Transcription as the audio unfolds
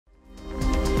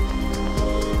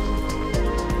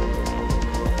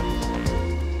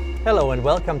Hello and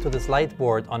welcome to this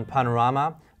Lightboard on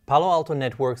Panorama, Palo Alto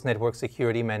Networks Network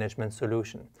Security Management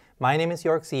Solution. My name is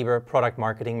Jörg Sieber, Product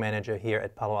Marketing Manager here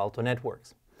at Palo Alto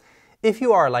Networks. If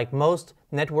you are like most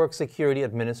network security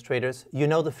administrators, you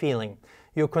know the feeling.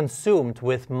 You're consumed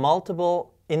with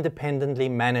multiple independently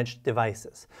managed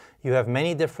devices. You have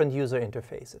many different user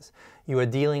interfaces. You are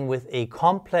dealing with a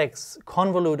complex,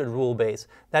 convoluted rule base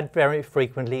that very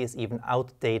frequently is even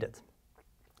outdated.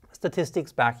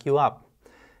 Statistics back you up.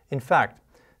 In fact,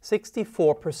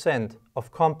 64% of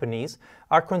companies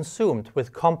are consumed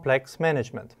with complex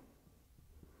management.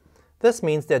 This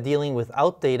means they're dealing with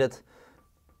outdated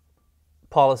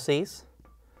policies,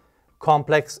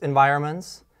 complex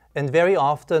environments, and very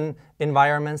often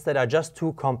environments that are just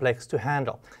too complex to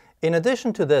handle. In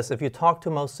addition to this, if you talk to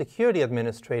most security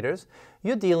administrators,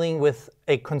 you're dealing with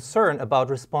a concern about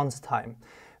response time.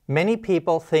 Many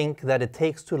people think that it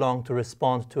takes too long to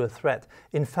respond to a threat.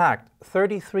 In fact,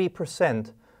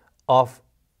 33% of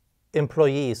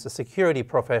employees, the security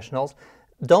professionals,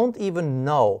 don't even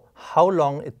know how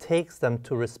long it takes them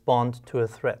to respond to a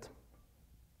threat.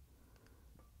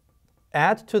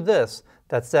 Add to this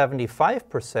that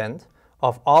 75%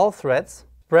 of all threats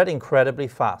spread incredibly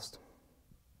fast.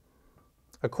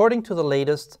 According to the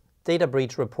latest data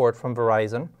breach report from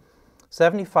Verizon,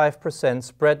 75%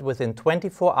 spread within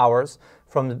 24 hours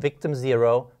from victim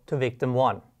 0 to victim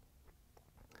 1.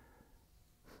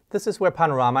 This is where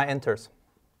Panorama enters.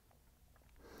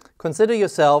 Consider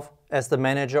yourself as the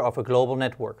manager of a global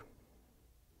network.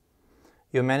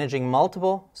 You're managing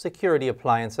multiple security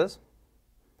appliances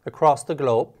across the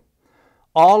globe,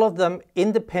 all of them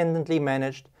independently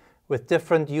managed with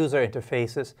different user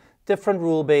interfaces, different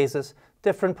rule bases,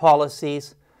 different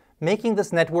policies, making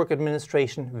this network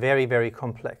administration very, very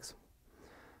complex.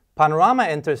 Panorama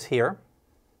enters here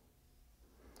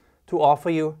to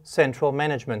offer you central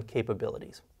management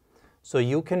capabilities. So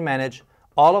you can manage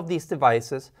all of these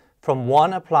devices from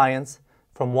one appliance,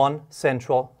 from one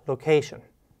central location.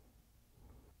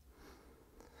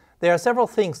 There are several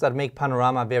things that make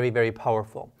Panorama very, very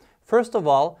powerful. First of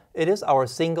all, it is our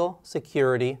single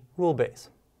security rule base.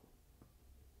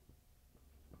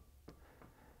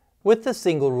 With this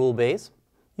single rule base,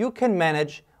 you can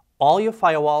manage all your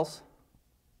firewalls,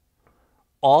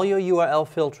 all your URL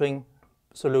filtering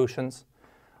solutions,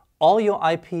 all your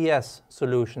IPS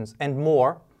solutions, and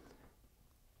more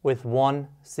with one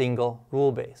single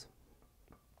rule base.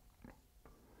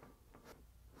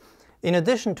 In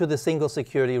addition to the single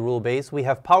security rule base, we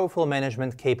have powerful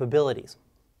management capabilities.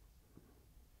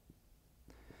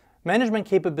 Management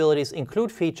capabilities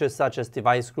include features such as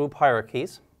device group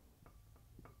hierarchies.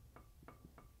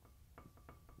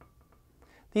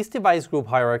 These device group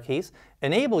hierarchies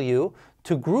enable you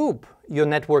to group your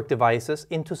network devices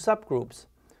into subgroups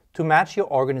to match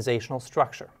your organizational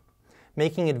structure,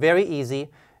 making it very easy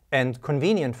and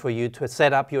convenient for you to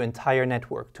set up your entire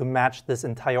network to match this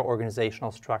entire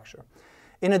organizational structure.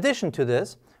 In addition to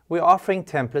this, we're offering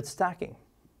template stacking.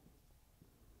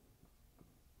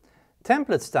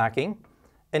 Template stacking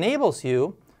enables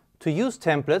you to use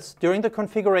templates during the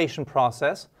configuration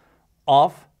process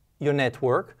of your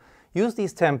network. Use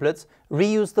these templates,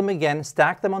 reuse them again,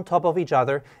 stack them on top of each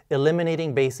other,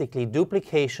 eliminating basically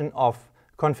duplication of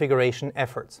configuration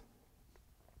efforts.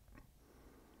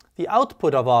 The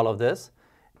output of all of this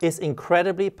is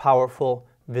incredibly powerful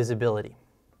visibility.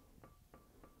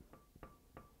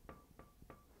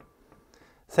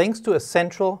 Thanks to a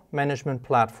central management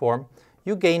platform,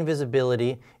 you gain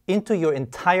visibility into your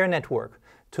entire network,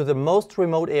 to the most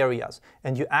remote areas,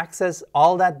 and you access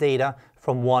all that data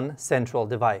from one central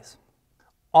device.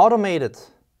 Automated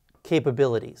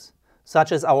capabilities,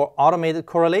 such as our automated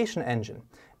correlation engine,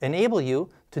 enable you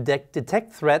to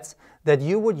detect threats that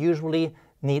you would usually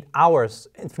need hours,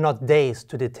 if not days,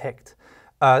 to detect.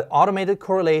 Automated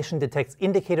correlation detects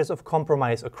indicators of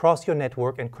compromise across your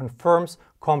network and confirms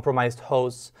compromised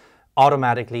hosts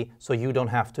automatically, so you don't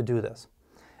have to do this.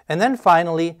 And then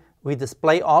finally, we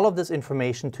display all of this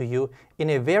information to you in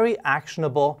a very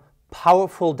actionable,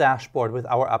 powerful dashboard with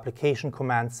our application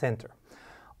command center.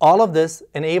 All of this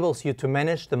enables you to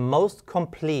manage the most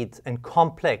complete and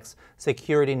complex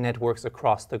security networks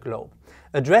across the globe,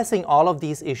 addressing all of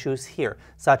these issues here,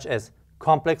 such as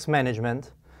complex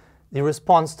management, the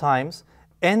response times,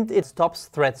 and it stops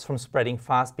threats from spreading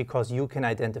fast because you can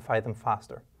identify them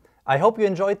faster. I hope you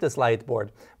enjoyed this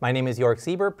Lightboard. My name is Jörg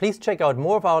Sieber. Please check out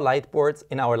more of our Lightboards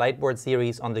in our Lightboard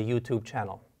series on the YouTube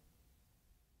channel.